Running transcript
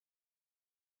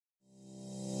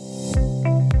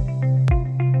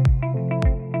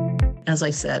as I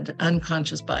said,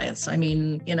 unconscious bias. I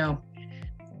mean,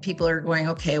 people are going,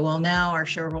 okay, well, now our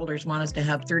shareholders want us to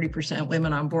have 30%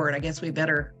 women on board. I guess we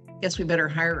better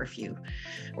hire a few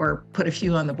or put a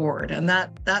few on the board. And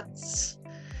that's,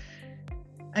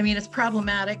 I mean, it's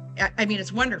problematic. I mean,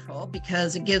 it's wonderful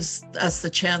because it gives us the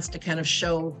chance to kind of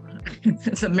show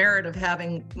the merit of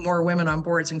having more women on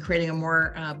boards and creating a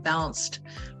more balanced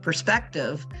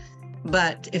perspective.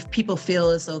 But if people feel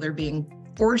as though they're being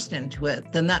forced into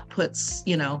it, then that puts,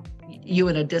 you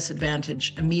at a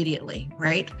disadvantage immediately,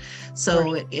 right?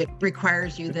 So it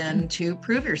requires you then to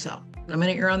prove yourself. The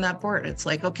minute you're on that board, it's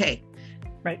like, okay,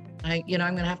 right. I'm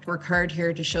going to have to work hard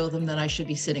here to show them that I should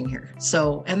be sitting here.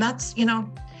 So, and that's,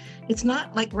 it's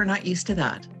not like we're not used to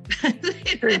that.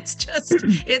 It's just,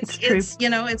 it's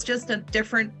it's just a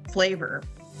different flavor.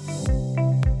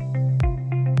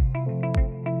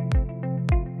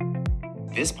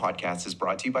 This podcast is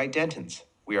brought to you by Dentons.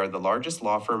 We are the largest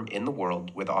law firm in the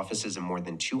world with offices in more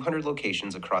than 200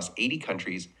 locations across 80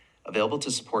 countries, available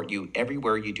to support you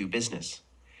everywhere you do business.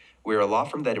 We're a law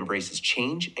firm that embraces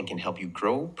change and can help you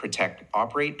grow, protect,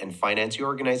 operate, and finance your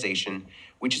organization,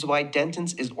 which is why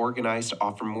Dentons is organized to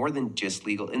offer more than just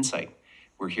legal insight.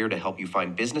 We're here to help you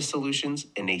find business solutions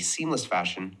in a seamless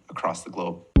fashion across the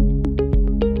globe.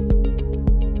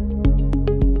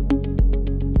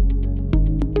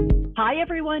 Hi,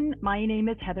 everyone. My name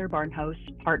is Heather Barnhouse,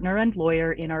 partner and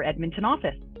lawyer in our Edmonton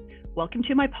office. Welcome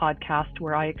to my podcast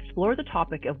where I explore the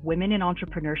topic of women in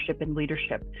entrepreneurship and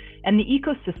leadership and the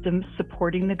ecosystem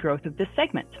supporting the growth of this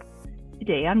segment.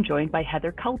 Today, I'm joined by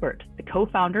Heather Culbert, the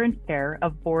co-founder and chair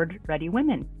of Board Ready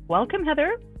Women. Welcome,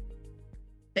 Heather.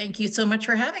 Thank you so much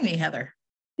for having me, Heather.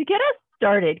 To get us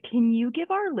started, can you give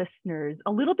our listeners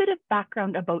a little bit of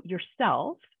background about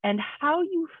yourself and how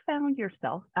you found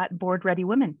yourself at Board Ready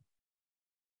Women?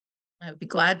 I'd be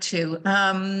glad to.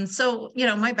 So,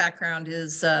 my background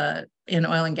is in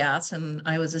oil and gas, and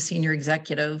I was a senior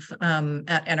executive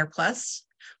at Enerplus.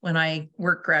 When I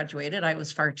work graduated, I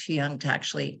was far too young to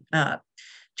actually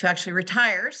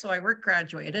retire. So I work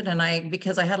graduated, and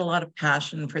because I had a lot of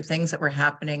passion for things that were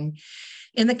happening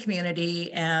in the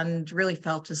community and really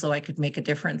felt as though I could make a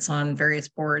difference on various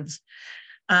boards.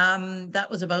 That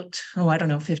was about,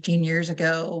 15 years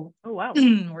ago. Oh, wow.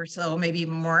 Or so, maybe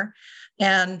even more.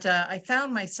 And I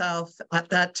found myself at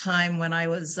that time when I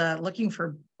was looking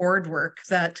for board work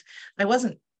that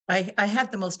I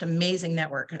had the most amazing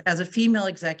network. As a female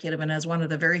executive and as one of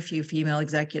the very few female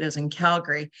executives in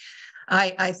Calgary,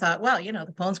 I thought, well,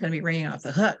 the phone's going to be ringing off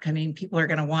the hook. I mean, people are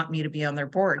going to want me to be on their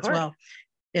boards. Well,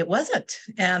 it wasn't.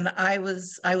 And I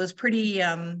was pretty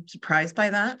surprised by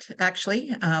that,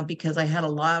 actually, because I have a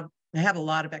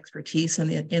lot of expertise in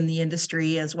the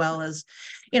industry, as well as,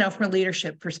 from a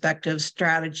leadership perspective,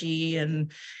 strategy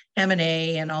and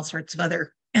M&A and all sorts of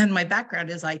other. And my background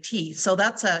is IT. So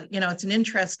that's it's an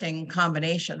interesting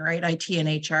combination, right? IT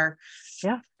and HR.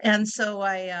 Yeah. And so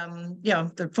I,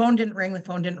 the phone didn't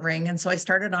ring. And so I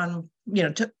started on,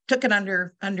 took it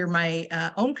under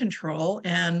my own control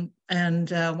and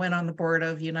went on the board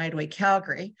of United Way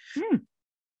Calgary.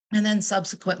 And then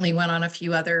subsequently went on a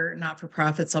few other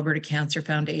not-for-profits, Alberta Cancer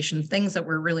Foundation, things that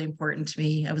were really important to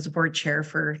me. I was a board chair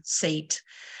for SAIT.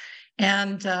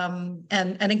 And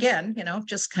again,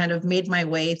 just kind of made my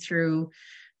way through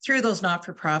those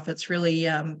not-for-profits, really,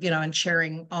 and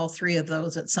chairing all three of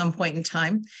those at some point in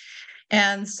time.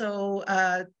 And so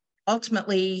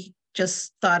ultimately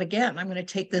just thought, again, I'm going to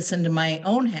take this into my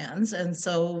own hands. And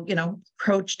so,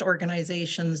 approached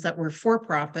organizations that were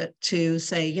for-profit to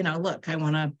say, look,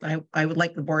 I would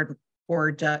like the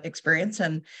board experience,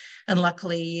 and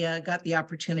luckily got the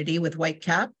opportunity with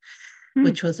Whitecap,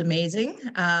 which was amazing.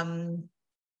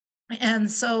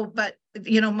 And so, but,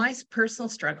 my personal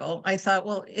struggle, I thought,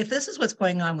 well, if this is what's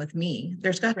going on with me,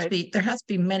 there has to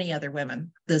be many other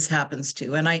women this happens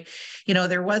to. And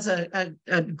there was a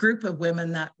group of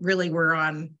women that really were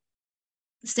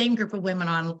same group of women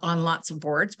on lots of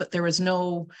boards, but there was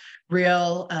no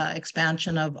real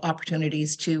expansion of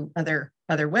opportunities to other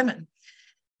women.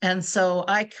 And so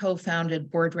I co-founded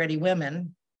Board Ready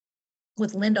Women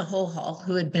with Linda Holhall,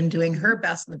 who had been doing her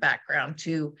best in the background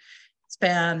to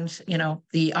expand,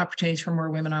 the opportunities for more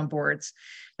women on boards,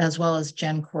 as well as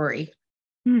Jen Corey.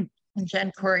 And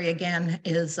Jen Corey, again,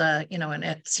 is, a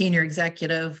senior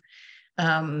executive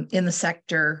in the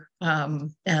sector.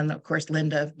 And of course,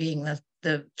 Linda being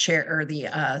the chair or the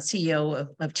CEO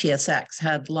of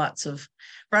TSX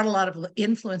brought a lot of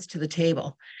influence to the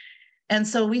table. And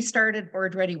so we started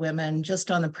Board Ready Women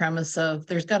just on the premise of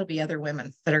there's got to be other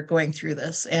women that are going through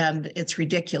this. And it's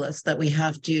ridiculous that we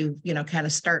have to, kind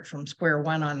of start from square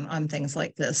one on things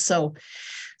like this. So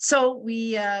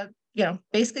we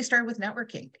basically started with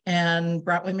networking and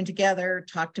brought women together,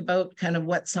 talked about kind of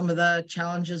what some of the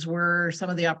challenges were, some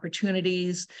of the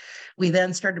opportunities. We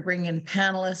then started bringing in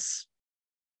panelists,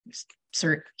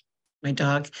 sorry, my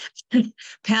dog,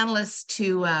 panelists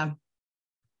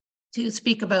to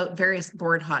speak about various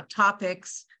board hot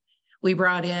topics. We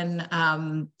brought in,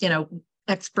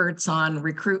 experts on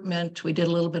recruitment. We did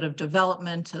a little bit of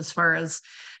development as far as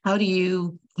how do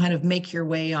you kind of make your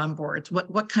way on boards?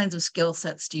 What kinds of skill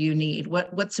sets do you need?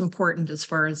 What's important as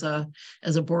far as a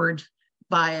board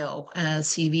bio,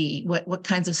 CV? What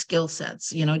kinds of skill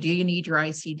sets? Do you need your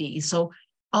ICD? So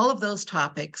all of those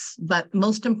topics, but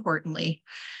most importantly,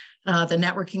 the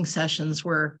networking sessions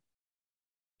were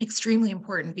extremely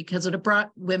important because it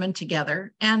brought women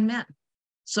together and men.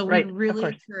 So we really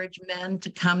encourage men to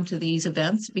come to these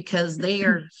events because they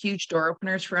are huge door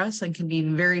openers for us and can be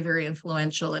very, very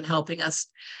influential in helping us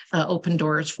open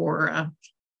doors for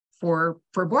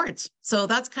boards. So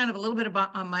that's kind of a little bit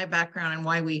about on my background and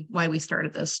why we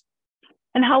started this.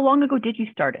 And how long ago did you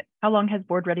start it? How long has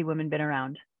Board Ready Women been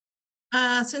around?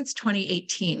 Since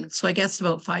 2018. So I guess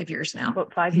about 5 years now.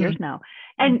 About 5 years now.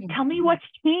 And tell me what's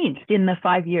changed in the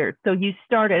 5 years. So you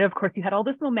started, of course, you had all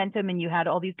this momentum and you had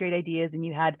all these great ideas and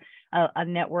you had a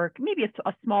network, maybe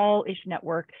a small-ish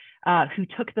network who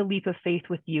took the leap of faith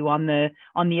with you on the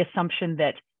assumption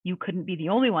that you couldn't be the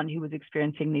only one who was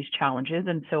experiencing these challenges.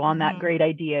 And so on that great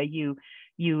idea, you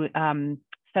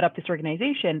set up this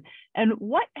organization. And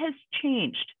what has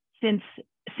changed since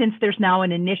there's now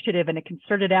an initiative and a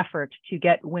concerted effort to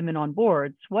get women on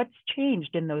boards? What's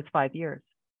changed in those 5 years?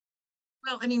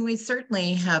 Well, I mean, we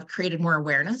certainly have created more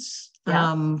awareness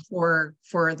for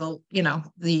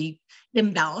the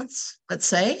imbalance, let's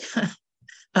say,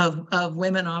 of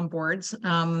women on boards.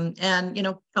 And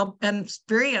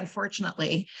very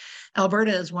unfortunately,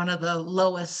 Alberta is one of the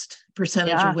lowest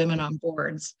percentage of women on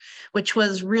boards, which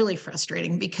was really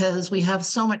frustrating because we have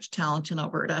so much talent in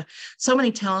Alberta, so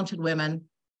many talented women.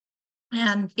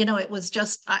 And, it was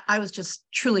just, I was just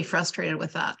truly frustrated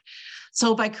with that.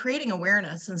 So by creating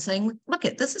awareness and saying, look,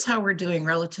 this is how we're doing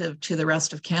relative to the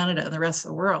rest of Canada and the rest of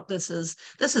the world. This is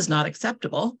not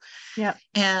acceptable. Yeah.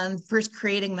 And first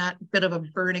creating that bit of a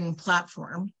burning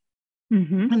platform.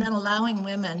 And then allowing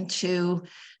women to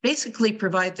basically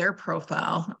provide their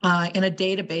profile in a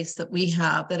database that we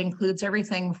have that includes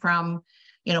everything from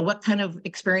what kind of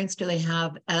experience do they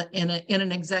have in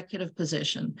an executive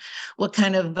position? What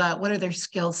are their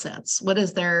skill sets? What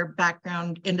is their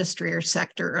background, industry or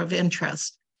sector of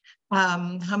interest?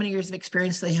 How many years of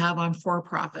experience do they have on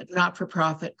for-profit,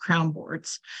 not-for-profit, Crown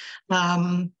boards?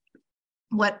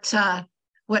 What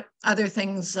other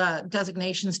things,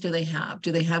 designations do they have?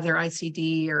 Do they have their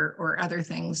ICD or other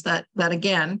things that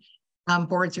again,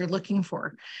 boards are looking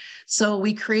for? So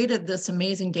we created this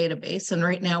amazing database, and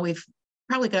right now we've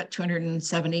probably got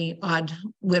 270 odd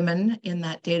women in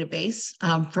that database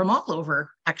from all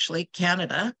over, actually,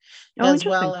 Canada, as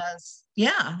well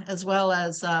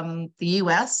as the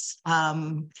US,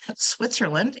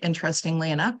 Switzerland,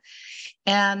 interestingly enough.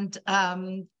 And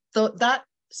that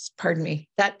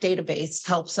database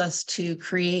helps us to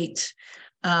create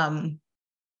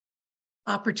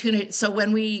opportunity. So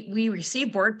when we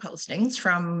receive board postings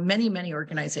from many, many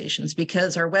organizations,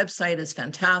 because our website is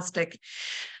fantastic,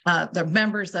 the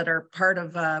members that are part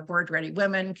of Board Ready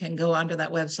Women can go onto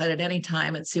that website at any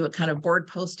time and see what kind of board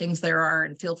postings there are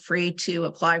and feel free to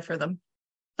apply for them.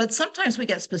 But sometimes we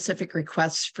get specific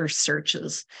requests for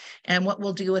searches. And what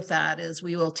we'll do with that is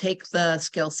we will take the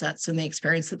skill sets and the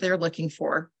experience that they're looking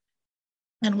for,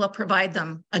 and we'll provide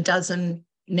them a dozen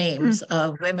names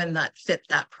of women that fit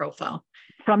that profile.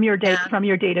 From your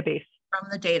database. From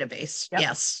the database,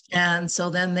 yes. And so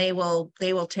then they will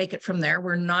take it from there.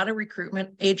 We're not a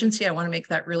recruitment agency. I want to make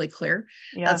that really clear.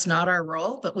 That's not our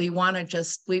role, but we want to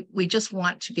we just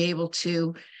want to be able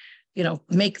to,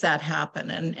 make that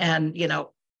happen and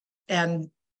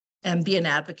be an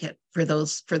advocate for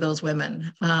those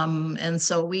women. And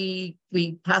so we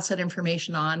pass that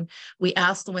information on. We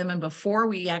ask the women before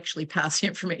we actually pass the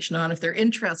information on if they're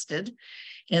interested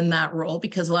in that role,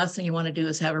 because the last thing you want to do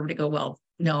is have everybody go, well,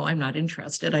 no, I'm not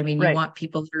interested. I mean, you want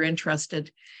people that are interested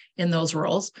in those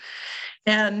roles.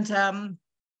 And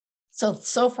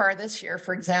so far this year,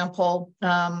 for example,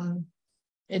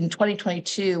 in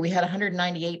 2022, we had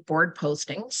 198 board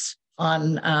postings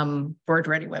on Board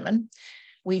Ready Women.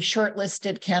 We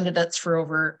shortlisted candidates for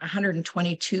over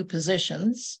 122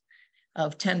 positions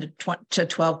of 10 to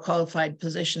 12 qualified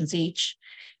positions each.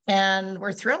 And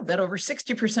we're thrilled that over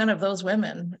 60% of those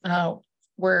women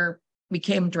were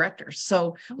became directors.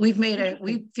 So we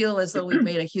feel as though we've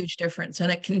made a huge difference,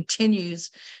 and it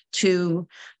continues to,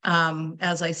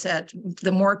 as I said,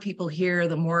 the more people hear,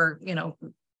 the more,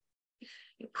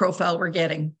 profile we're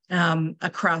getting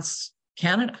across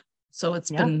Canada. So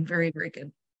it's been very, very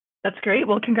good. That's great.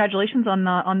 Well, congratulations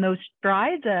on those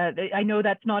strides. I know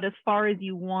that's not as far as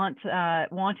you want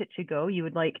it to go. You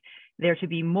would like there to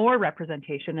be more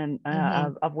representation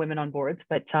of women on boards,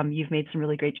 but you've made some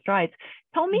really great strides.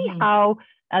 Tell me how,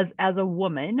 as a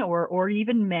woman, or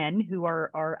even men who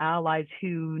are allies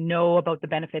who know about the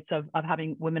benefits of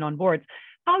having women on boards,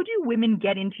 how do women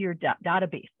get into your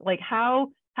database? Like how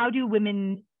do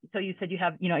women? So you said you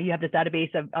have this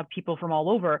database of people from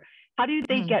all over. How do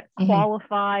they get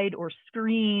qualified or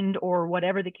screened or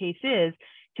whatever the case is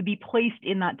to be placed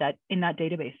in that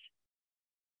database?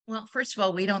 Well, first of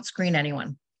all, we don't screen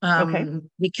anyone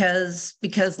because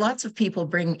lots of people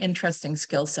bring interesting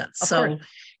skill sets. So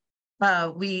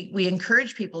we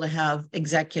encourage people to have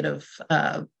executive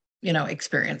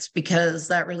experience, because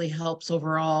that really helps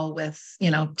overall with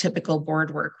typical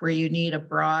board work where you need a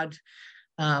broad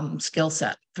skill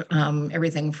set,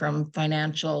 everything from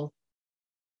financial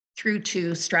through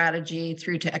to strategy,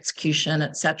 through to execution,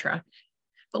 et cetera.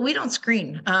 But we don't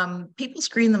screen. People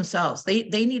screen themselves. They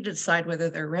need to decide whether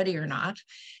they're ready or not.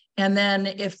 And then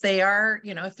if they are,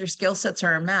 if their skill sets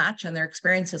are a match and their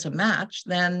experience is a match,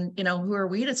 then, who are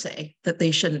we to say that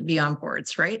they shouldn't be on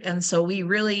boards, right? And so we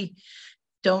really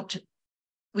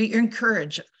we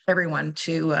encourage everyone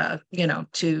to,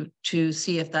 to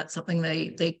see if that's something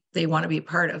they want to be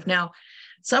part of. Now,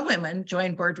 some women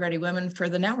join Board Ready Women for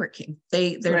the networking.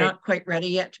 They're not quite ready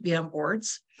yet to be on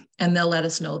boards, and they'll let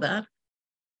us know that.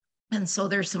 And so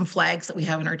there's some flags that we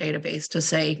have in our database to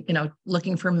say,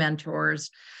 looking for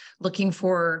mentors, looking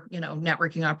for,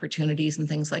 networking opportunities and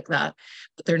things like that,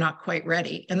 but they're not quite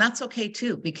ready. And that's okay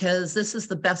too, because this is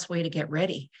the best way to get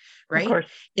ready, right?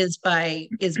 Is by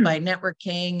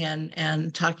networking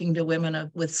and talking to women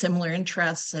with similar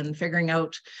interests and figuring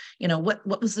out,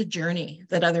 what was the journey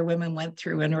that other women went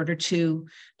through in order to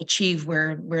achieve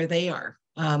where they are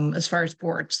as far as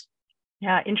boards.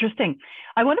 Yeah, interesting.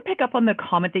 I want to pick up on the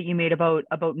comment that you made about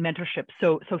mentorship.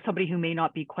 So somebody who may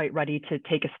not be quite ready to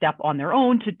take a step on their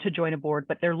own to join a board,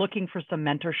 but they're looking for some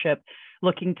mentorship,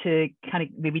 looking to kind of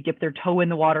maybe dip their toe in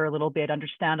the water a little bit,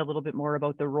 understand a little bit more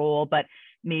about the role, but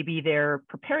maybe they're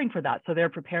preparing for that. So they're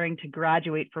preparing to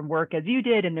graduate from work as you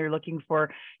did, and they're looking for,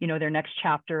 their next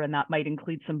chapter, and that might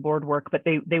include some board work, but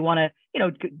they want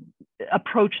to,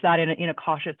 approach that in a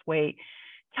cautious way.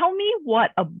 Tell me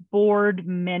what a board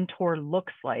mentor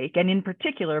looks like. And in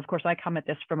particular, of course, I come at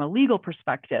this from a legal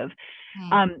perspective.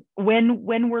 When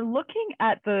we're looking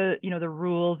at the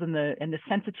rules and the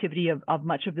sensitivity of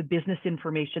much of the business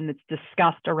information that's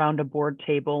discussed around a board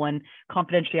table, and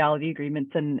confidentiality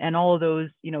agreements and all of those,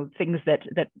 things that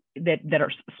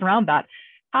are surround that,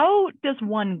 how does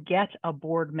one get a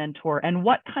board mentor, and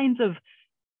what kinds of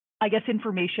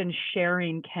information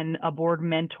sharing can a board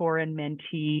mentor and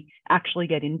mentee actually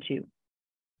get into?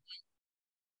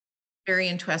 Very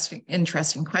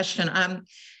interesting question.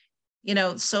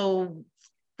 So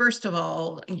first of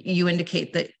all, you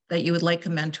indicate that you would like a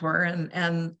mentor,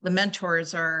 and the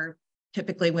mentors are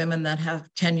typically women that have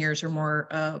 10 years or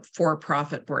more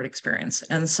for-profit board experience.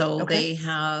 And so they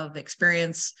have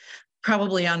experience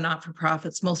probably on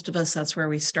not-for-profits. Most of us, that's where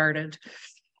we started.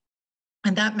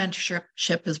 And that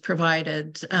mentorship is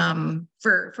provided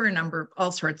for a number of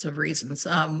all sorts of reasons.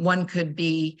 One could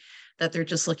be that they're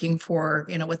just looking for,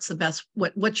 what's the best,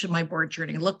 what should my board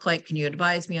journey look like? Can you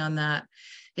advise me on that?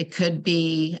 It could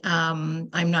be, I'm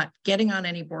not getting on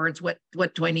any boards. What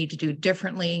do I need to do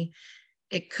differently?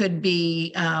 It could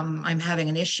be, I'm having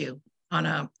an issue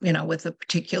on with a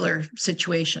particular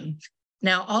situation.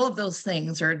 Now, all of those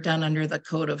things are done under the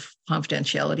code of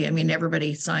confidentiality. I mean,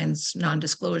 everybody signs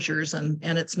non-disclosures, and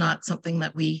it's not something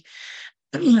that we,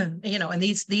 and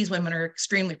these women are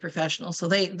extremely professional, so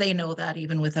they know that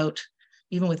even without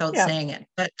saying it.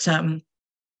 But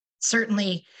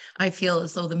certainly, I feel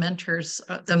as though the mentors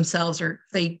themselves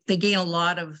they gain a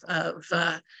lot of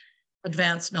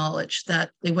advanced knowledge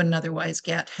that they wouldn't otherwise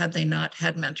get had they not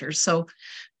had mentors. So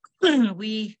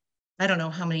I don't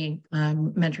know how many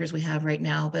mentors we have right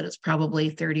now, but it's probably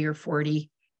 30 or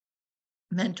 40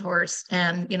 mentors.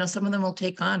 And, some of them will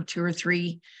take on 2 or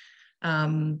 3,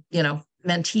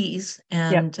 mentees.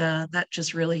 And that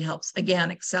just really helps, again,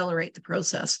 accelerate the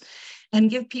process and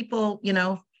give people,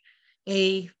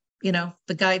 the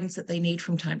guidance that they need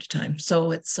from time to time.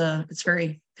 So it's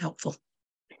very helpful.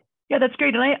 Yeah, that's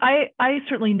great. And I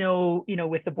certainly know,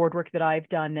 with the board work that I've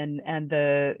done and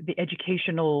the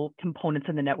educational components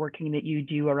and the networking that you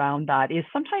do around that, is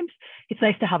sometimes it's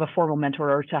nice to have a formal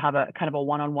mentor or to have a kind of a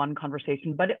one-on-one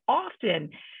conversation. But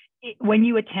often when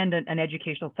you attend an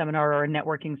educational seminar or a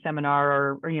networking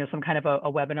seminar or some kind of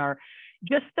a webinar,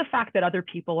 just the fact that other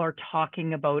people are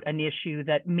talking about an issue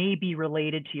that may be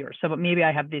related to yours. So maybe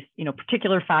I have this,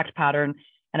 particular fact pattern,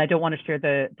 and I don't want to share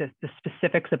the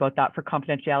specifics about that for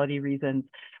confidentiality reasons,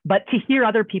 but to hear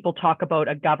other people talk about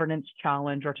a governance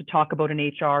challenge or to talk about an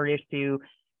HR issue,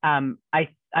 I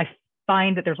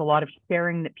find that there's a lot of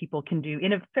sharing that people can do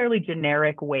in a fairly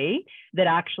generic way that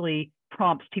actually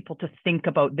prompts people to think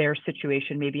about their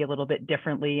situation maybe a little bit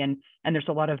differently, and there's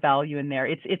a lot of value in there.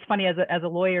 It's funny, as a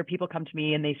lawyer, people come to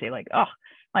me and they say like, oh,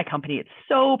 my company, it's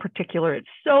so particular, it's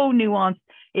so nuanced,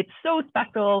 it's so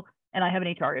special, and I have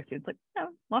an HR issue. It's like,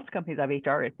 lots of companies have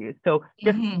HR issues. So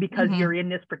just because you're in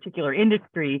this particular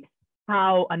industry,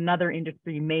 how another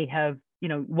industry may have,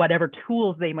 whatever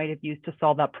tools they might have used to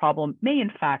solve that problem may in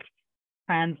fact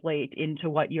translate into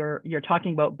what you're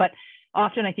talking about. But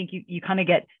often I think you kind of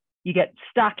get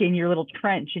stuck in your little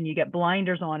trench and you get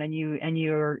blinders on, and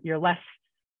you're less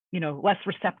less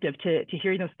receptive to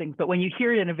hearing those things. But when you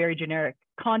hear it in a very generic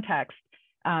context,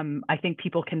 I think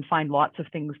people can find lots of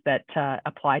things that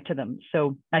apply to them.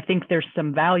 So I think there's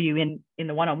some value in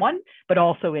the one-on-one, but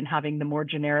also in having the more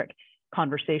generic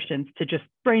conversations to just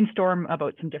brainstorm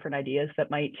about some different ideas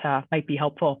that might be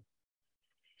helpful.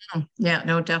 Yeah,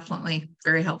 no, definitely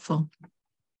very helpful.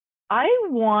 I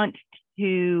want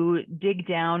to dig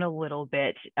down a little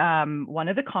bit. One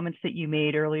of the comments that you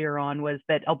made earlier on was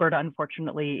that Alberta,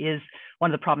 unfortunately, is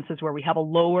one of the provinces where we have a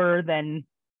lower than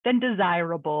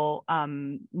desirable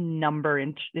number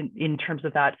in terms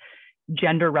of that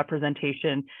gender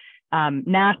representation.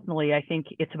 Nationally, I think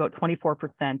it's about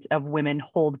 24% of women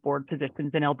hold board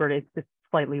positions. In Alberta, it's just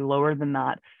slightly lower than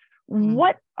that.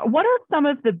 What are some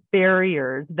of the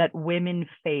barriers that women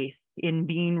face in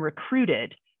being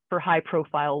recruited for high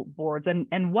profile boards,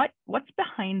 and what's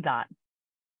behind that?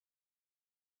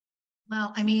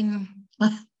 Well, I mean,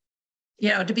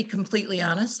 to be completely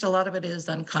honest, a lot of it is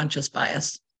unconscious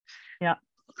bias. Yeah.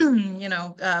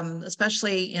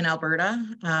 Especially in Alberta,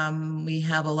 we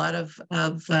have a lot of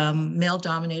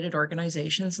male-dominated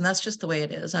organizations, and that's just the way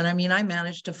it is. And I mean, I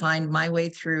managed to find my way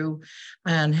through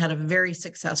and had a very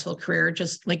successful career,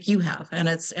 just like you have. And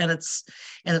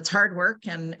it's hard work,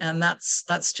 and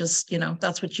that's just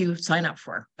that's what you sign up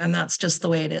for, and that's just the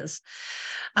way it is.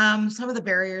 Some of the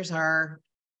barriers are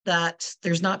that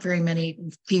there's not very many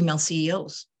female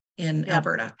CEOs in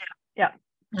Alberta. Yeah,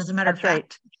 as a matter of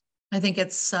fact. I think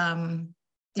it's, in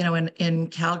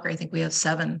Calgary, I think we have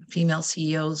 7 female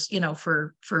CEOs,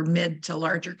 for mid to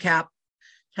larger cap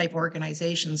type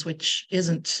organizations, which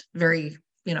isn't very,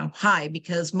 high,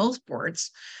 because most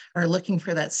boards are looking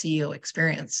for that CEO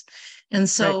experience. And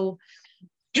so,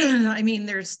 I mean,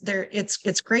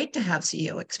 it's great to have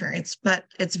CEO experience, but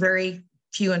it's very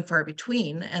few and far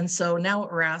between. And so now what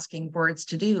we're asking boards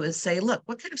to do is say, look,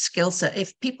 what kind of skill set,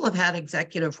 if people have had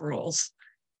executive roles,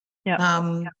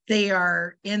 they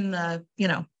are in the,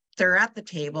 they're at the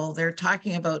table, they're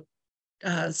talking about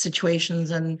situations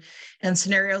and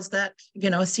scenarios that, a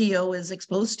CEO is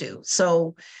exposed to.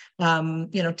 So,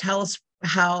 tell us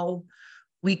how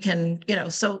we can,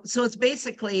 so it's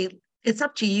basically, it's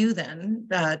up to you then,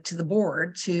 to the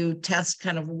board, to test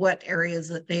kind of what areas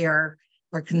that they are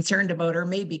concerned about or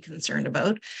may be concerned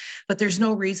about. But there's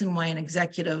no reason why an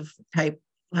executive type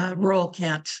role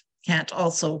can't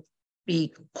also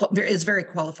is very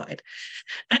qualified.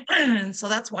 And so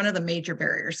that's one of the major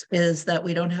barriers, is that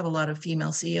we don't have a lot of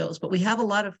female CEOs, but we have a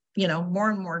lot of, more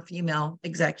and more female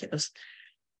executives.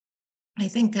 I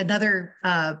think another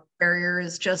barrier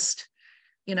is just,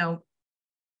 men,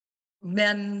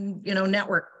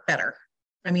 network better.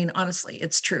 I mean, honestly,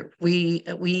 it's true.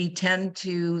 They tend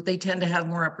to have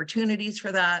more opportunities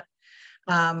for that.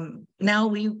 Now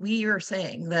we are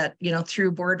saying that,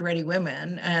 through Board Ready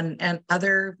Women and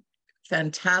other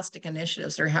fantastic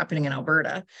initiatives that are happening in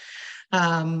Alberta,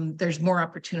 there's more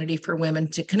opportunity for women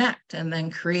to connect and then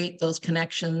create those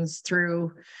connections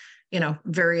through,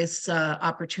 various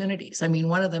opportunities. I mean,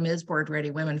 one of them is Board Ready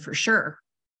Women for sure.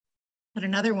 But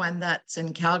another one that's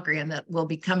in Calgary and that will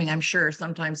be coming, I'm sure,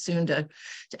 sometime soon to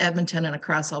Edmonton and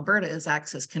across Alberta is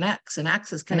Access Connects. And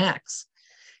Access Connects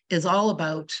is all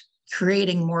about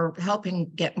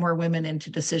helping get more women into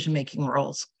decision-making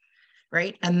roles.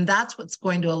 Right. And that's what's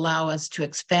going to allow us to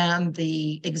expand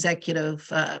the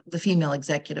female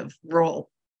executive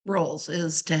roles,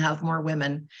 is to have more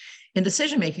women in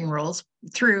decision-making roles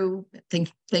through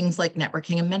things like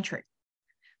networking and mentoring.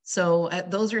 So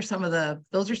those are some of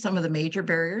the major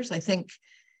barriers. I think,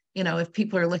 if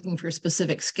people are looking for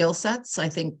specific skill sets, I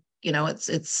think,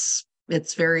 it's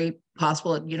very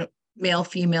possible, male,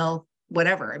 female,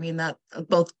 whatever. I mean, that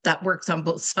works on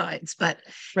both sides, but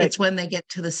Right. It's when they get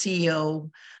to the CEO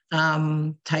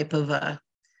type of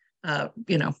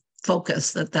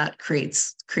focus that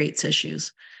creates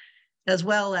issues, as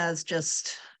well as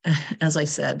just, as I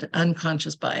said,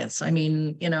 unconscious bias. I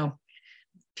mean,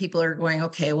 people are going,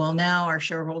 okay, well, now our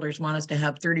shareholders want us to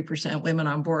have 30% women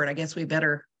on board. I guess we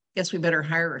better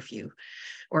hire a few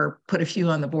or put a few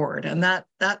on the board. And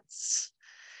that's,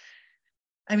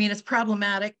 I mean, it's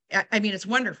problematic. I mean, it's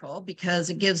wonderful because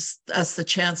it gives us the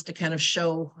chance to kind of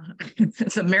show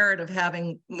the merit of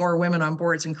having more women on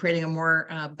boards and creating a more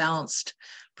balanced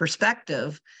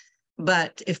perspective.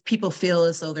 But if people feel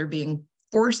as though they're being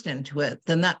forced into it,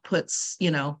 then that puts,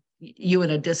 you at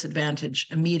a disadvantage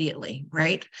immediately,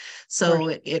 right?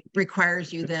 So it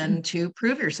requires you then to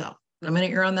prove yourself. The minute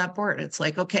you're on that board, it's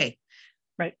like, okay,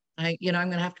 right. I'm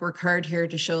going to have to work hard here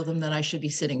to show them that I should be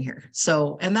sitting here.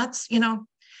 So, and that's,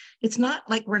 it's not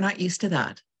like we're not used to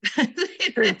that.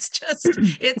 It's just,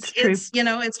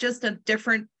 it's just a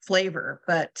different flavor,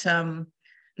 but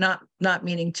not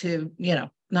meaning to,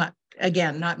 not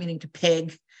meaning to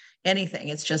peg anything.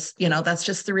 It's just, that's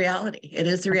just the reality. It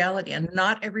is the reality. And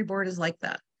not every board is like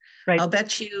that. Right. I'll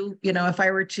bet you, if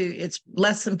I were to, it's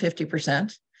less than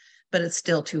 50%, but it's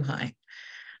still too high.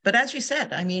 But as you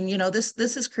said, I mean, this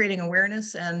is creating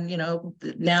awareness, and,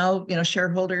 now,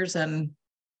 shareholders and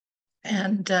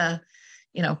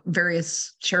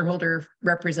various shareholder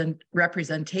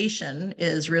representation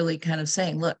is really kind of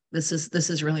saying, look, this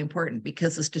is really important,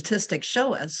 because the statistics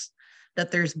show us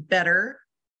that there's better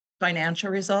financial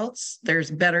results, there's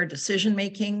better decision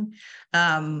making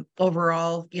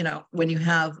overall, when you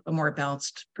have a more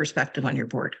balanced perspective on your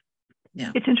board.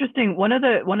 Yeah, it's interesting. One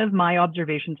of my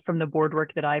observations from the board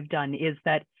work that I've done is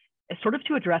that, sort of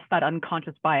to address that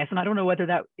unconscious bias, and I don't know whether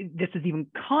this is even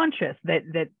conscious,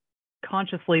 that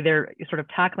consciously they're sort of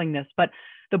tackling this, but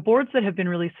the boards that have been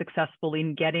really successful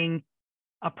in getting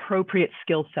appropriate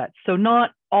skill sets, so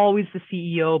not always the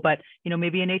CEO, but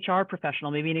maybe an HR professional,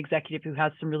 maybe an executive who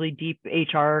has some really deep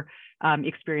HR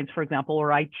experience, for example,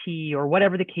 or IT, or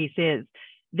whatever the case is.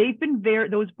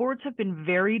 Those boards have been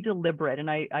very deliberate,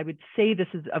 and I would say this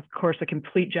is, of course, a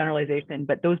complete generalization,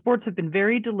 but those boards have been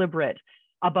very deliberate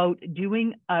about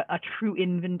doing a true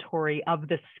inventory of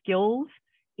the skills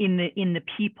in the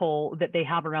people that they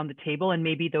have around the table, and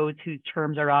maybe those whose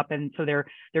terms are up, and so they're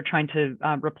trying to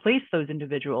replace those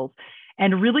individuals,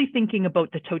 and really thinking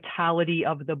about the totality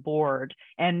of the board.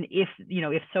 And if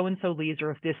so-and-so leaves,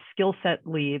 or if this skill set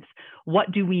leaves,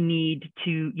 what do we need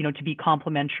to be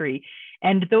complementary?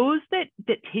 And those that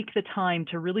take the time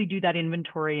to really do that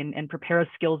inventory and prepare a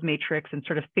skills matrix and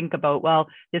sort of think about, well,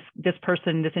 this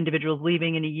individual is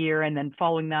leaving in a year, and then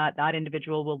following that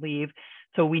individual will leave.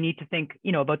 So we need to think,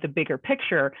 about the bigger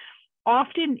picture.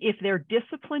 Often, if they're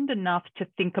disciplined enough to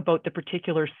think about the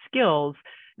particular skills,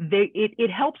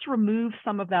 it helps remove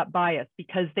some of that bias,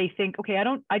 because they think, okay,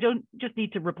 I don't just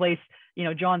need to replace,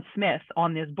 John Smith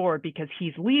on this board because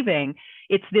he's leaving.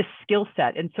 It's this skill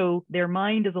set. And so their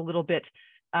mind is a little bit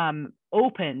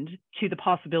opened to the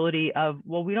possibility of,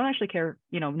 well, we don't actually care,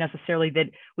 necessarily that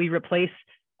we replace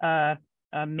a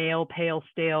male, pale,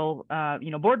 stale,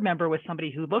 board member with somebody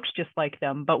who looks just like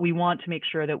them, but we want to make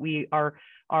sure that we are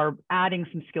adding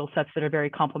some skill sets that are very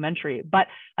complementary. But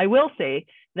I will say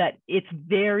that it's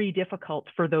very difficult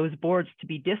for those boards to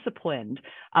be disciplined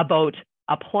about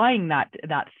applying that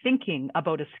thinking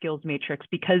about a skills matrix,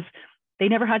 because they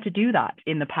never had to do that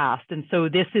in the past. And so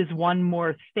this is one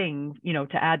more thing, to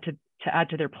add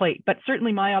to their plate. But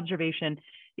certainly my observation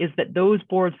is that those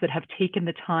boards that have taken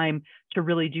the time to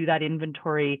really do that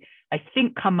inventory, I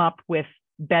think, come up with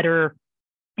better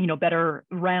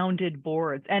rounded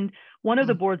boards. And one of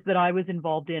the boards that I was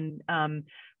involved in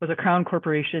was a Crown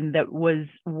corporation that was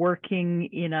working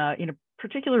in a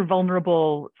particular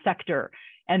vulnerable sector.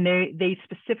 And they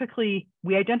specifically,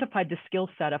 we identified the skill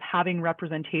set of having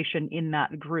representation in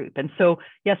that group. And so,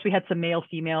 yes, we had some male,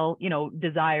 female,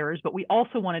 desires, but we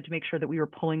also wanted to make sure that we were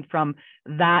pulling from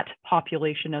that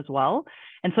population as well.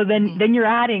 And so then you're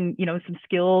adding, some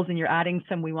skills, and you're adding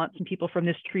we want some people from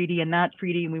this treaty and that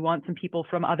treaty, and we want some people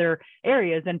from other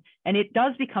areas. And it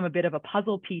does become a bit of a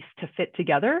puzzle piece to fit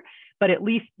together, but at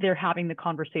least they're having the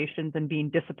conversations and being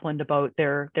disciplined about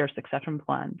their succession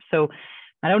plan. So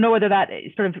I don't know whether that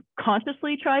sort of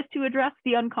consciously tries to address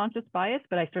the unconscious bias,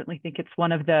 but I certainly think it's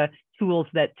one of the tools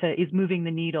that is moving the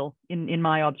needle in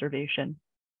my observation.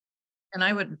 And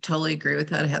I would totally agree with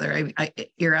that, Heather.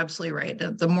 You're absolutely right.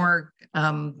 The more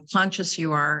conscious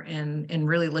you are in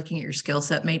really looking at your skill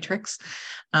set matrix,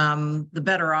 the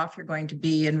better off you're going to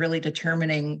be in really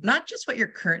determining not just what your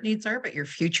current needs are, but your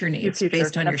future needs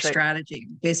based on your strategy,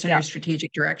 based on your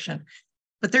strategic direction.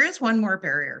 But there is one more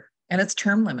barrier, and it's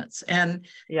term limits. And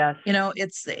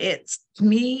it's to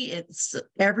me, it's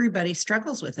everybody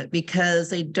struggles with it because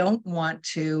they don't want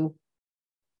to,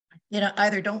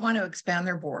 either don't want to expand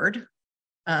their board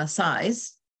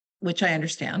size, which I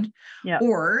understand,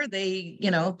 or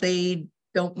they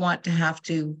don't want to have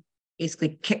to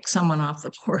basically kick someone off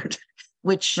the board,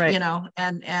 which,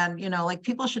 and like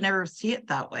people should never see it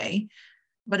that way.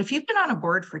 But if you've been on a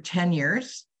board for 10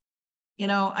 years,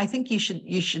 I think you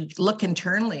should look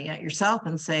internally at yourself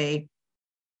and say,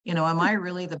 am I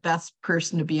really the best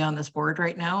person to be on this board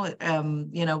right now?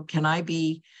 Can I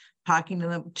be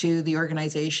talking to the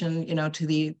organization,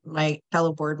 to my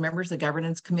fellow board members, the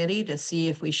governance committee, to see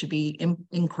if we should be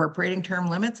incorporating term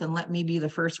limits, and let me be the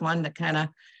first one to kind of,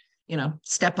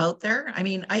 step out there. I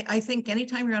mean, I think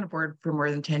anytime you're on a board for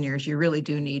more than 10 years, you really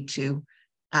do need to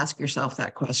ask yourself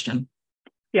that question.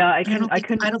 Yeah, I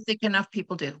don't think enough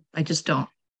people do. I just don't.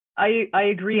 I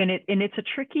agree, and it's a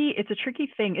tricky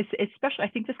thing. It's especially, I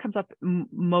think this comes up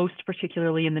most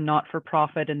particularly in the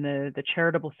not-for-profit and the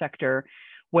charitable sector,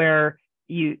 where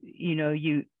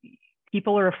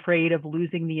people are afraid of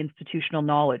losing the institutional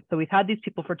knowledge. So we've had these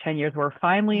people for 10 years. We're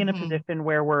finally in a position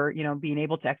where we're being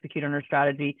able to execute on our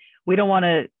strategy. We don't want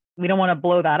to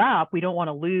blow that up. We don't want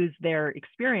to lose their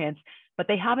experience, but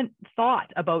they haven't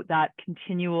thought about that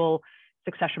continual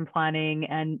succession planning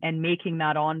and making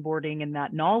that onboarding and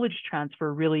that knowledge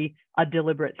transfer really a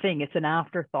deliberate thing. It's an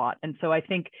afterthought. And so I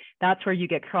think that's where you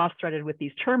get cross-threaded with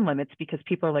these term limits, because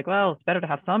people are like, well, it's better to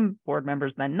have some board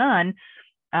members than none,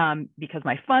 because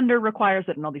my funder requires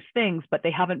it and all these things, but they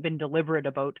haven't been deliberate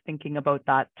about thinking about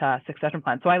that succession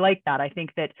plan. So I like that. I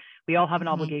think that we all have an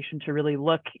obligation to really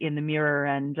look in the mirror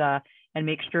and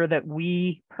make sure that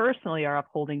we personally are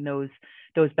upholding those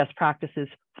best practices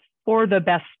for the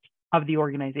best of the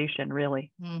organization,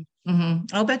 really.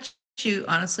 I'll bet you,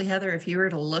 honestly, Heather, if you were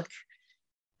to look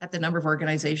at the number of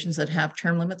organizations that have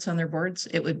term limits on their boards,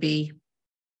 it would be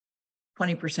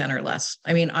 20% or less.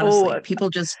 I mean, honestly, people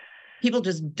just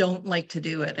don't like to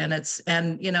do it. And it's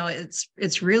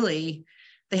really,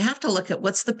 they have to look at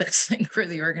what's the best thing for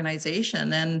the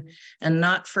organization and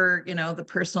not for, the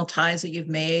personal ties that you've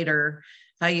made or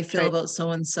how you feel about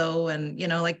so-and-so. And,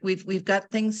 like we've got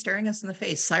things staring us in the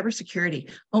face. Cybersecurity.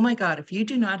 Oh my God. If you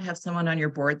do not have someone on your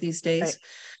board these days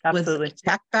with a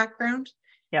tech background,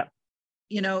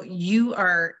 you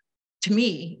are, to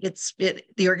me,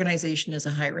 the organization is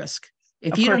a high risk.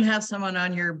 If you don't have someone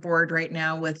on your board right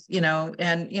now with,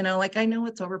 like, I know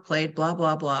it's overplayed, blah,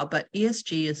 blah, blah, but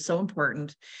ESG is so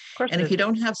important. And if you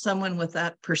don't have someone with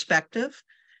that perspective,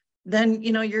 then,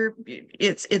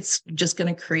 it's just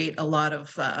going to create a lot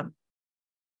of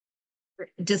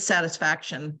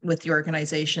dissatisfaction with the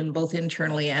organization, both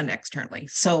internally and externally.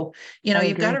 So,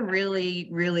 you've got to really,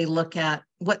 really look at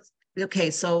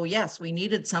so yes, we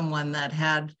needed someone that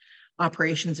had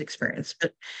operations experience,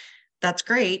 but that's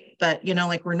great. But,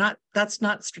 that's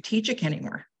not strategic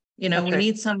anymore. We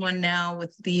need someone now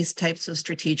with these types of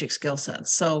strategic skill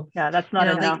sets. So that's not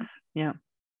enough.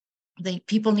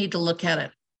 People need to look at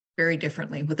it very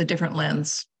differently with a different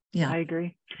lens. Yeah, I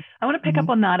agree. I want to pick up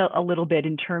on that a little bit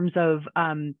in terms of,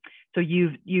 so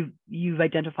you've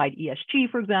identified ESG,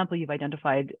 for example, you've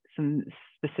identified some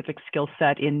specific skill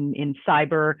set in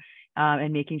cyber,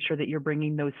 and making sure that you're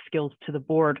bringing those skills to the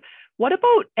board. What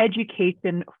about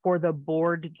education for the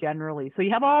board generally? So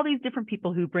you have all these different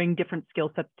people who bring different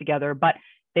skill sets together, but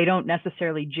they don't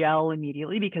necessarily gel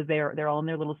immediately because they're all in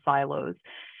their little silos.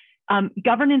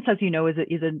 Governance, as you know, is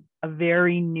a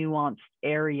very nuanced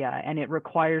area, and it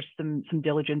requires some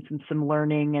diligence and some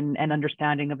learning and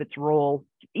understanding of its role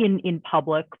in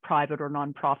public, private, or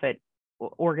nonprofit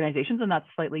organizations, and that's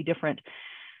slightly different.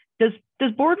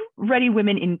 Does Board Ready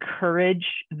Women encourage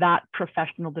that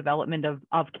professional development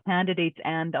of candidates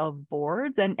and of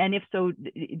boards? And if so,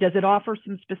 does it offer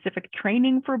some specific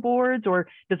training for boards, or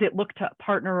does it look to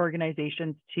partner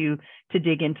organizations to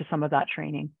dig into some of that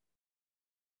training?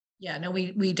 Yeah, no,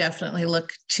 we definitely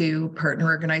look to partner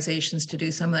organizations to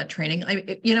do some of that training.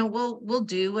 We'll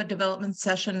do a development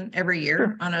session every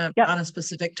year on a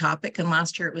specific topic. And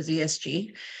last year it was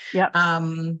ESG.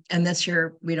 And this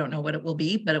year we don't know what it will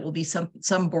be, but it will be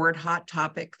some board hot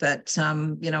topic that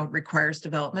requires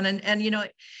development. And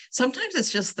sometimes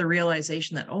it's just the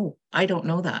realization that, oh, I don't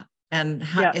know that. And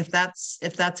if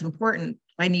that's important,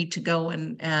 I need to go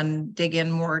and dig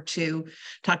in more to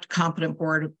talk to competent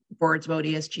boards about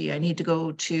ESG. I need to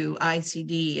go to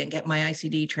ICD and get my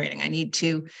ICD training.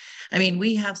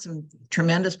 We have some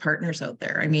tremendous partners out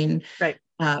there. Right.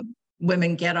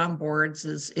 Women Get on Boards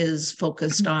is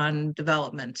focused on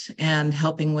development and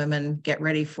helping women get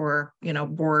ready for,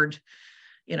 board,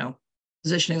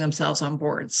 positioning themselves on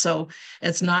boards. So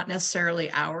it's not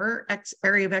necessarily our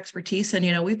area of expertise.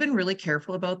 And, we've been really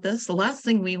careful about this. The last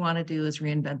thing we want to do is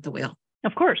reinvent the wheel.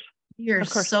 Of course. You're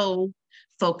so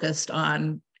focused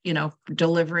on,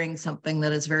 delivering something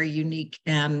that is very unique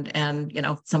and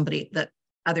somebody that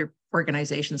other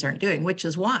organizations aren't doing, which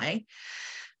is why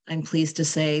I'm pleased to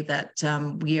say that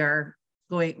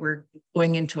we're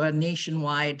going into a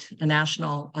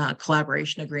national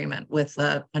collaboration agreement with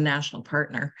a national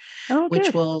partner,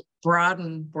 which will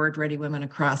broaden Board Ready Women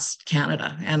across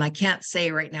Canada. And I can't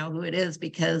say right now who it is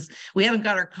because we haven't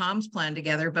got our comms plan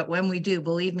together. But when we do,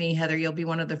 believe me, Heather, you'll be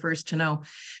one of the first to know,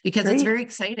 because it's very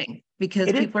exciting,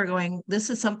 because people are going,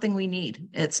 this is something we need.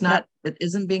 It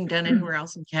isn't being done anywhere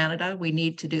else in Canada. We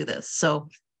need to do this. So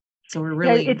we're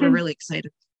really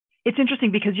excited. It's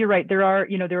interesting because you're right. There are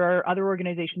other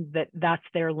organizations that's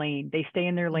their lane. They stay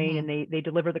in their lane, and they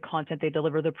deliver the content, they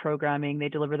deliver the programming, they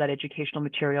deliver that educational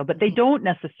material, but they don't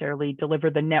necessarily deliver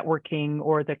the networking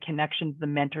or the connections, the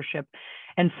mentorship.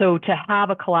 And so to have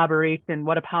a collaboration,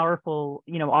 what a powerful,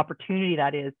 opportunity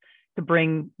that is to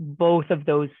bring both of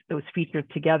those features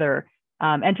together,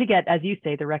 and to get, as you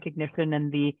say, the recognition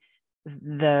and the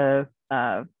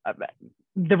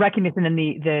recognition and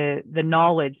the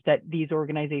knowledge that these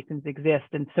organizations exist.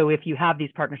 And so if you have these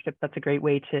partnerships, that's a great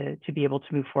way to be able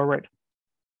to move forward.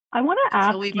 I want to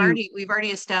ask we've already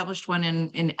established one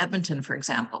in Edmonton, for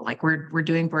example. Like we're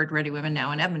doing Board Ready Women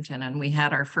now in Edmonton, and we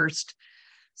had our first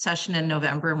session in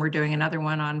November, and we're doing another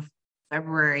one in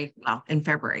February.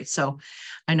 So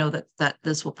I know that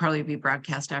this will probably be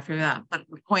broadcast after that. But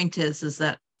the point is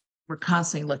that we're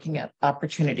constantly looking at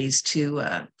opportunities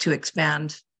to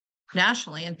expand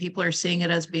nationally, and people are seeing it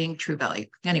as being true value.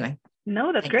 Anyway.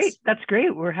 No, that's great. That's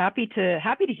great. We're happy to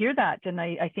hear that. And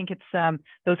I think it's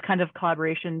those kind of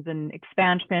collaborations and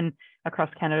expansion across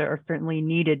Canada are certainly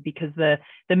needed, because the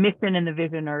mission and the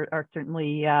vision are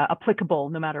certainly applicable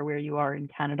no matter where you are in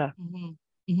Canada.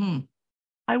 Mm-hmm. Mm-hmm.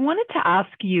 I wanted to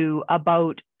ask you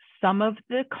about some of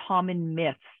the common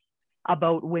myths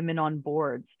about women on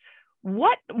boards.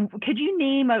 What could you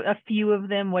name a few of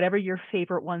them, whatever your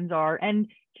favorite ones are? And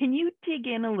can you dig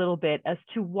in a little bit as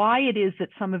to why it is that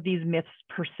some of these myths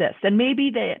persist? And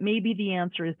maybe the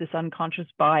answer is this unconscious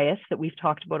bias that we've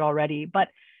talked about already. But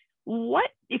what,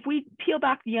 if we peel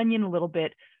back the onion a little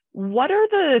bit, what are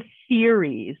the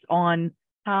theories on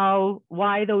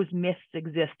why those myths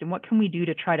exist, and what can we do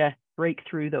to try to break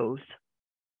through those?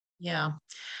 Yeah.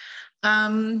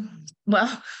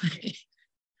 Well,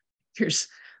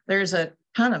 there's a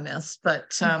ton of myths,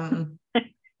 but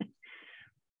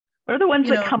what are the ones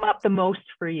that come up the most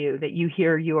for you that you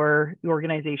hear your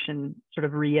organization sort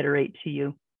of reiterate to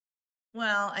you?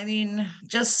 Well,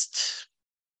 just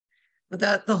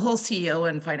the whole CEO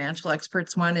and financial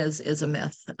experts one is a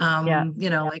myth.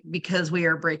 Because we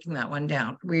are breaking that one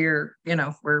down. We're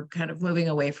kind of moving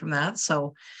away from that.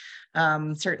 So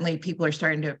certainly people are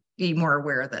starting to be more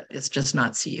aware that it's just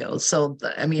not CEOs. So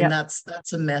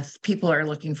that's a myth. People are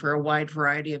looking for a wide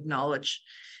variety of knowledge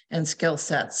and skill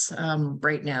sets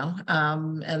right now.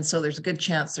 And so there's a good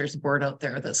chance there's a board out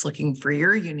there that's looking for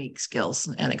your unique skills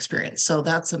and experience. So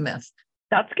that's a myth.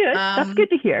 That's good. That's good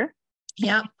to hear.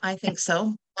 Yeah, I think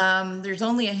so. There's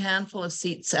only a handful of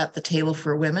seats at the table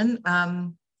for women.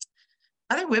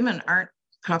 Other women aren't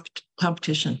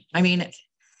competition.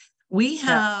 We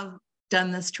have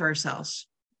done this to ourselves,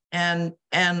 and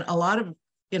a lot of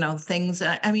things.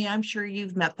 I'm sure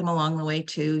you've met them along the way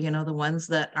too. The ones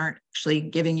that aren't actually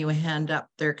giving you a hand up,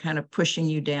 they're kind of pushing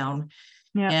you down.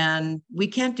 Yeah. And we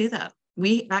can't do that.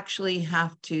 We actually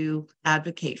have to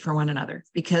advocate for one another,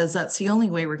 because that's the only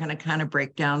way we're going to kind of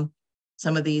break down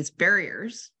some of these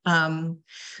barriers.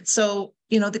 So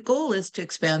the goal is to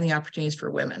expand the opportunities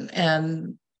for women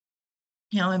and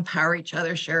empower each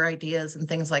other, share ideas and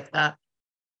things like that.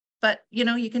 But, you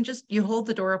can you hold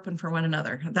the door open for one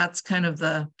another. That's kind of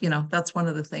that's one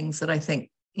of the things that I think,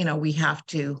 we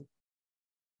can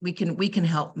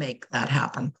help make that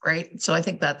happen. Right. So I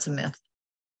think that's a myth.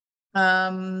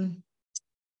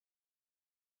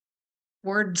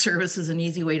 Board service is an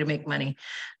easy way to make money.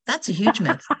 That's a huge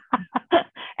myth.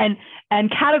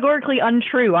 and categorically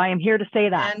untrue. I am here to say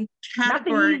that. And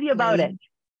nothing easy about it.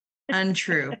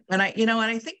 Untrue. And I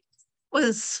think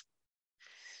was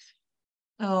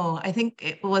Oh, I think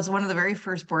it was one of the very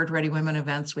first Board Ready Women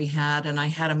events we had, and I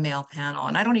had a male panel,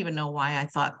 and I don't even know why I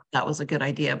thought that was a good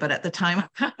idea, but at the time,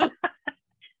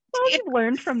 Well, you've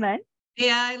learned from that.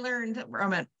 yeah, I learned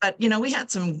from it. But we had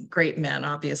some great men,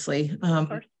 obviously, Of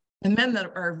course. and men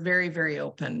that are very, very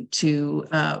open to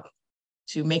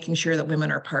making sure that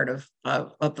women are part of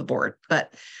the board.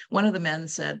 But one of the men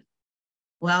said,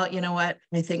 well, you know what?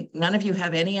 I think none of you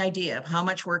have any idea of how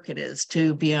much work it is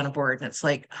to be on a board. And it's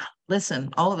like,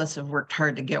 listen, all of us have worked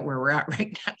hard to get where we're at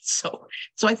right now. So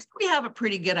I think we have a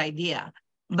pretty good idea.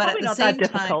 But Probably at the not same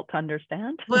that time, difficult to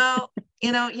understand. well,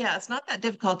 yeah, it's not that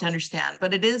difficult to understand,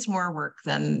 but it is more work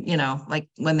than, like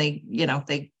when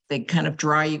they kind of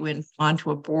draw you in onto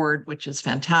a board, which is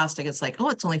fantastic. It's like, oh,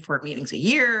 it's only 4 meetings a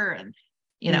year. And,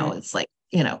 it's like,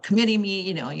 committee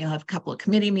you'll have a couple of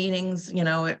committee meetings,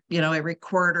 every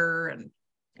quarter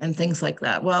and things like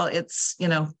that. Well, it's,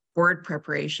 board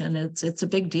preparation. It's a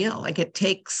big deal. Like it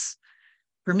takes,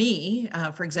 for me,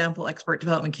 for example, Export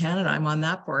Development Canada, I'm on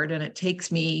that board, and it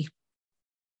takes me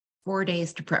 4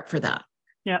 days to prep for that.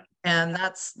 Yeah. And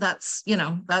that's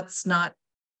not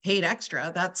paid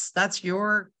extra. That's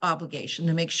your obligation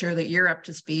to make sure that you're up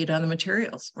to speed on the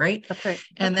materials, right? That's right.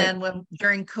 And then when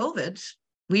during COVID,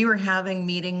 we were having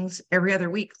meetings every other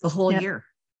week the whole year.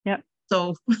 Yeah.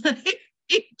 So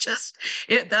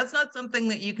that's not something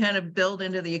that you kind of build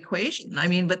into the equation. I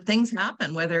mean, but things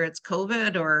happen, whether it's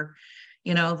COVID or,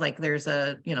 like there's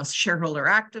a, shareholder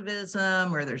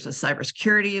activism, or there's a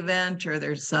cybersecurity event, or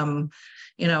there's some,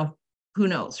 who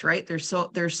knows, right? There's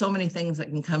so many things that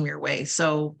can come your way.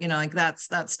 So, like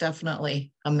that's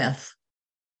definitely a myth.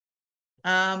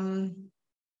 And,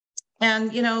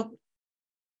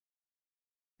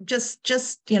 just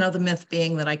the myth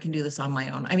being that I can do this on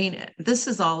my own. I mean, this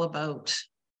is all about,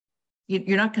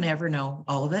 you're not going to ever know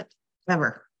all of it,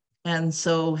 ever. And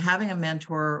so having a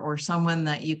mentor or someone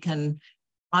that you can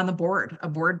on the board, a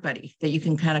board buddy that you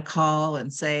can kind of call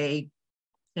and say,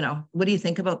 what do you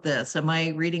think about this? Am I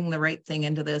reading the right thing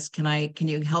into this? Can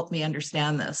you help me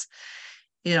understand this?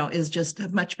 Is just a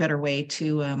much better way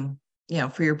to,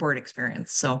 for your board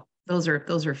experience. So those are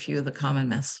a few of the common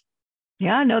myths.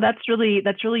 Yeah, no, that's really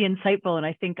insightful. And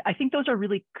I think those are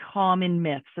really common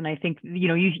myths. And I think,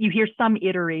 you hear some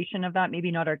iteration of that,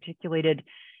 maybe not articulated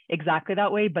exactly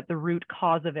that way, but the root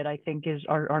cause of it, I think,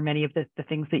 are many of the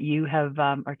things that you have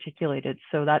articulated.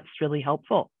 So that's really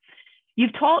helpful.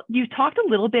 You've talked a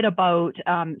little bit about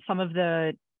some of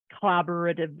the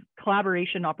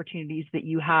collaboration opportunities that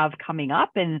you have coming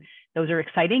up, and those are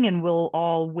exciting, and we'll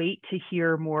all wait to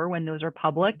hear more when those are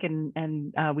public,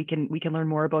 and we can learn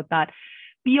more about that.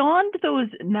 Beyond those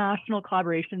national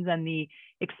collaborations and the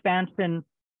expansion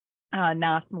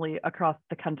nationally across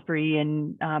the country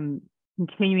and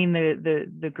continuing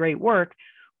the great work,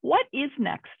 what is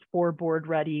next for Board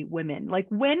Ready Women? Like,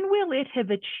 when will it have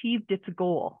achieved its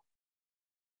goal?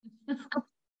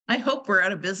 I hope we're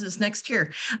out of business next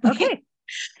year. Okay.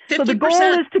 50%, so the goal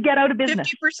is to get out of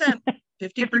business.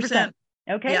 50%.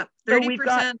 Okay. Yeah.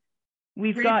 30%.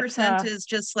 30% is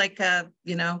just like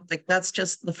that's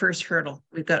just the first hurdle.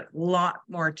 We've got a lot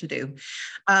more to do.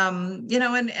 So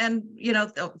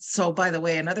by the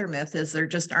way, another myth is there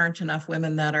just aren't enough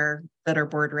women that are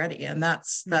board ready. And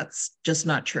that's just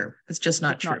not true. It's just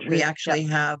not true. We actually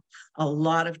have a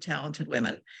lot of talented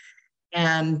women.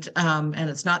 And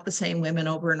it's not the same women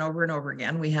over and over and over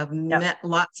again. We have met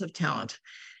lots of talent.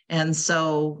 And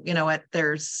so,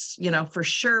 there's, for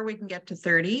sure we can get to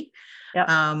 30,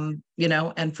 and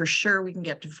for sure we can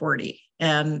get to 40.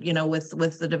 And,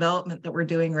 with the development that we're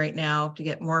doing right now to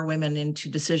get more women into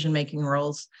decision-making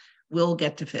roles, we'll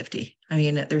get to 50. I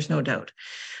mean, there's no doubt.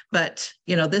 But,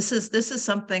 this is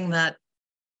something that,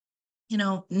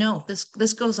 no,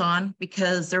 this goes on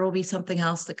because there will be something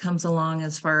else that comes along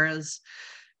as far as,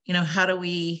 how do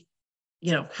we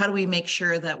make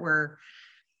sure that we're,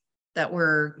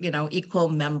 equal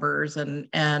members and,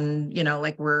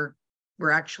 like we're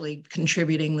actually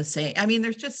contributing the same. I mean,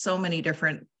 there's just so many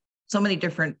different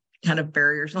kind of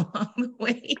barriers along the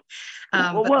way.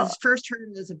 But this first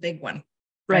hurdle is a big one.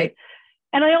 Right.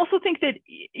 And I also think that,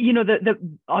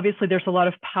 obviously there's a lot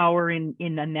of power in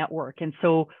a network. And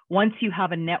so once you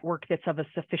have a network that's of a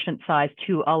sufficient size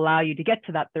to allow you to get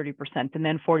to that 30% and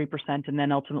then 40% and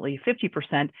then ultimately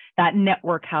 50%, that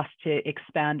network has to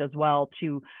expand as well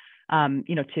to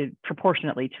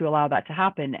proportionately to allow that to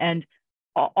happen. And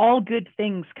all good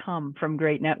things come from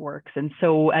great networks. And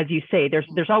so, as you say,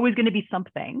 there's always going to be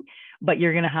something, but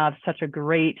you're going to have such a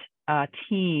great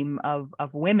team of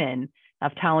women,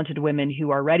 of talented women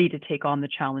who are ready to take on the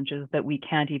challenges that we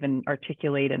can't even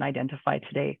articulate and identify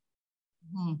today.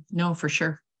 No, for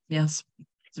sure. Yes.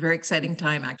 It's a very exciting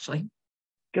time, actually.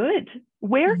 Good.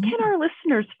 Where can our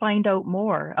listeners find out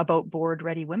more about Board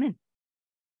Ready Women?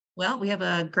 Well, we have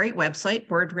a great website,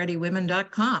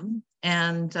 boardreadywomen.com.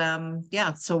 And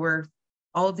so we're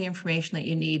all of the information that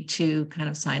you need to kind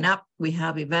of sign up. We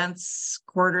have events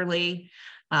quarterly.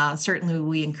 Certainly,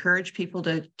 we encourage people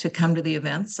to come to the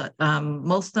events.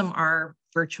 Most of them are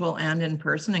virtual and in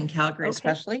person in Calgary,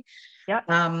 especially. Yeah.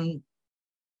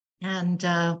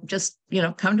 Just,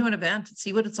 come to an event and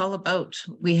see what it's all about.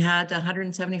 We had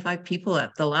 175 people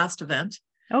at the last event.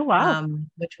 Oh, wow.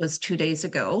 Which was 2 days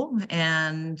ago,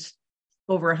 and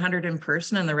over 100 in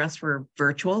person, and the rest were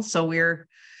virtual. So we're,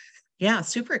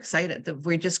 super excited that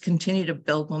we just continue to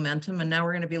build momentum. And now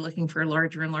we're going to be looking for a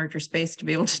larger and larger space to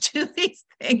be able to do these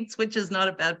things, which is not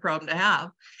a bad problem to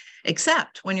have,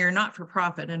 except when you're not for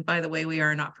profit. And by the way, we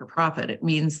are not for profit. It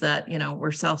means that,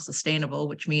 we're self-sustainable,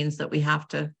 which means that we have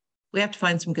to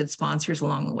find some good sponsors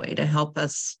along the way to help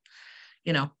us,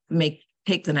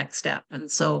 take the next step. And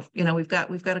so, we've got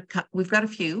a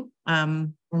few,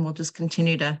 and we'll just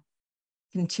continue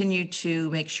to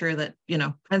make sure that,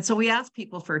 and so we ask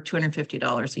people for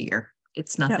 $250 a year.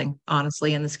 It's nothing,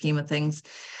 honestly, in the scheme of things,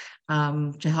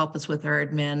 to help us with our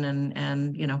admin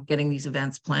and, getting these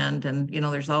events planned. And,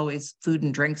 there's always food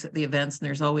and drinks at the events, and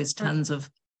there's always tons of,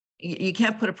 you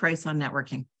can't put a price on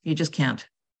networking. You just can't.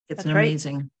 It's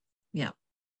amazing. Yeah.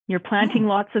 You're planting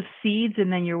lots of seeds,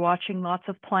 and then you're watching lots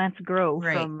of plants grow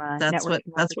from that's what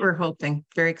we're hoping.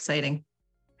 Very exciting.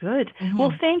 Good.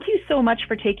 Well, thank you so much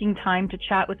for taking time to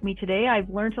chat with me today. I've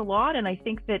learned a lot, and I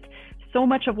think that so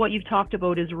much of what you've talked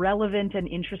about is relevant and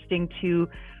interesting to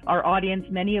our audience.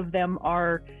 Many of them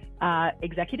are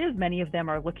executives. Many of them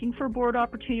are looking for board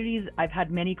opportunities. I've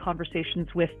had many conversations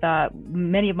with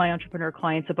many of my entrepreneur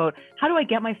clients about how do I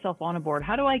get myself on a board?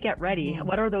 How do I get ready?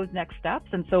 What are those next steps?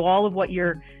 And so all of what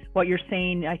you're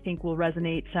saying, I think, will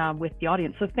resonate with the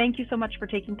audience. So thank you so much for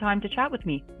taking time to chat with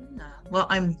me. Well,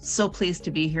 I'm so pleased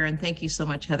to be here, and thank you so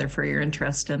much, Heather, for your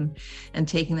interest and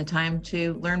taking the time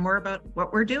to learn more about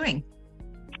what we're doing.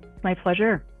 My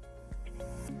pleasure.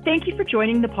 Thank you for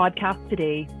joining the podcast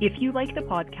today. If you like the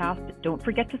podcast, don't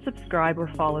forget to subscribe or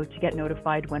follow to get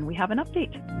notified when we have an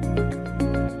update.